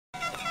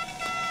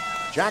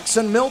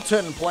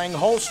Jackson-Milton playing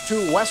host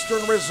to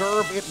Western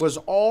Reserve. It was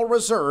all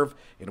reserve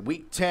in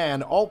Week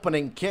 10.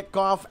 Opening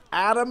kickoff,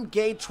 Adam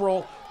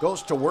Gatrell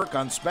goes to work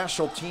on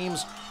special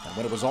teams. And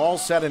when it was all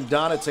said and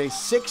done, it's a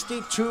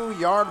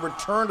 62-yard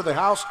return to the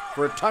house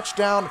for a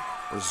touchdown.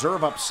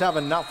 Reserve up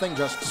 7-0,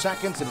 just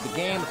seconds into the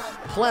game.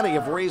 Plenty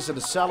of reason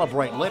to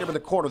celebrate. Later in the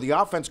quarter, the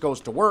offense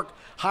goes to work.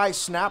 High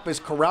snap is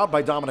corralled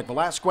by Dominic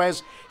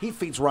Velasquez. He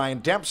feeds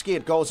Ryan Dembski.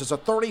 It goes as a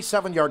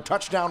 37-yard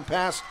touchdown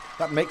pass.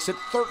 That makes it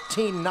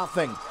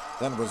 13-0.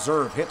 Then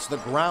Reserve hits the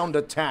ground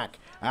attack.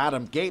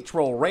 Adam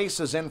Gatrell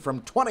races in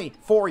from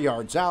 24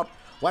 yards out.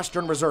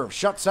 Western Reserve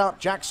shuts out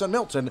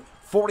Jackson-Milton,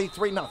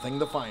 43-0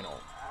 the final.